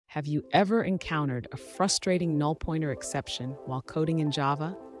Have you ever encountered a frustrating null pointer exception while coding in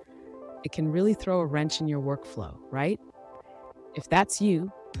Java? It can really throw a wrench in your workflow, right? If that's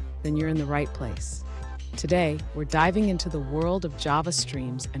you, then you're in the right place. Today, we're diving into the world of Java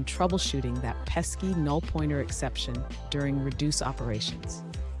streams and troubleshooting that pesky null pointer exception during reduce operations.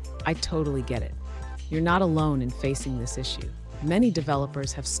 I totally get it. You're not alone in facing this issue. Many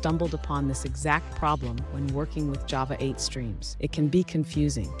developers have stumbled upon this exact problem when working with Java 8 streams. It can be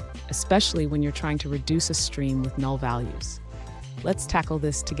confusing, especially when you're trying to reduce a stream with null values. Let's tackle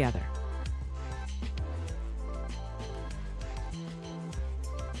this together.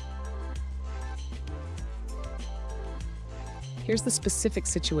 Here's the specific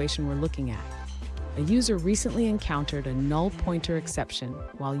situation we're looking at. A user recently encountered a null pointer exception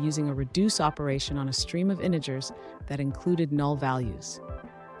while using a reduce operation on a stream of integers that included null values.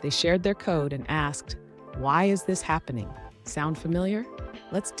 They shared their code and asked, "Why is this happening? Sound familiar?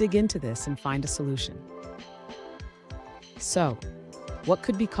 Let's dig into this and find a solution." So, what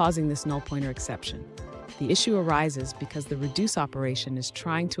could be causing this null pointer exception? The issue arises because the reduce operation is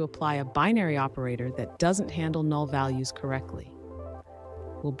trying to apply a binary operator that doesn't handle null values correctly.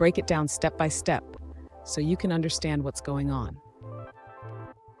 We'll break it down step by step so you can understand what's going on.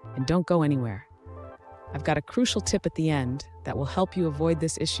 And don't go anywhere. I've got a crucial tip at the end that will help you avoid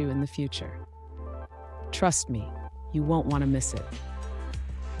this issue in the future. Trust me, you won't want to miss it.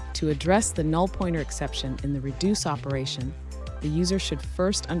 To address the null pointer exception in the reduce operation, the user should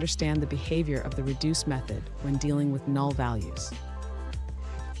first understand the behavior of the reduce method when dealing with null values.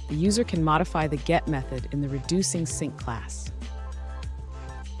 The user can modify the get method in the reducing sync class.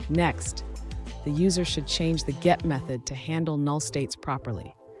 Next, the user should change the get method to handle null states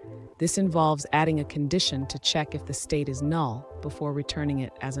properly. This involves adding a condition to check if the state is null before returning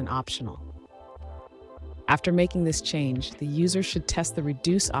it as an optional. After making this change, the user should test the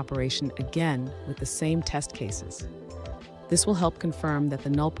reduce operation again with the same test cases. This will help confirm that the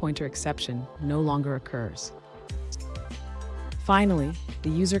null pointer exception no longer occurs. Finally, the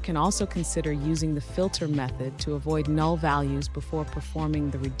user can also consider using the filter method to avoid null values before performing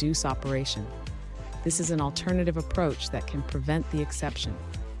the reduce operation. This is an alternative approach that can prevent the exception.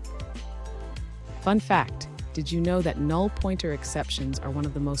 Fun fact, did you know that null pointer exceptions are one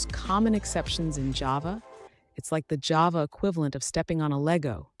of the most common exceptions in Java? It's like the Java equivalent of stepping on a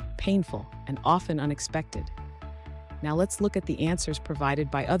Lego, painful and often unexpected. Now let's look at the answers provided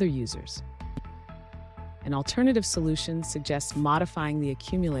by other users. An alternative solution suggests modifying the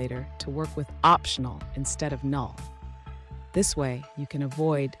accumulator to work with optional instead of null. This way, you can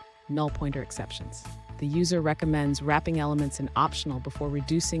avoid null pointer exceptions. The user recommends wrapping elements in optional before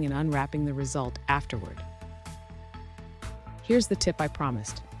reducing and unwrapping the result afterward. Here's the tip I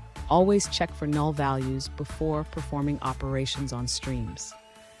promised. Always check for null values before performing operations on streams.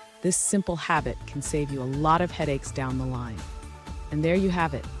 This simple habit can save you a lot of headaches down the line. And there you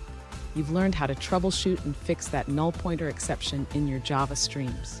have it. You've learned how to troubleshoot and fix that null pointer exception in your Java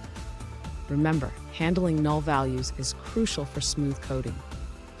streams. Remember, handling null values is crucial for smooth coding.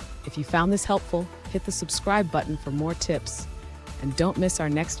 If you found this helpful, hit the subscribe button for more tips, and don't miss our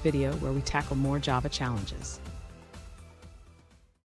next video where we tackle more Java challenges.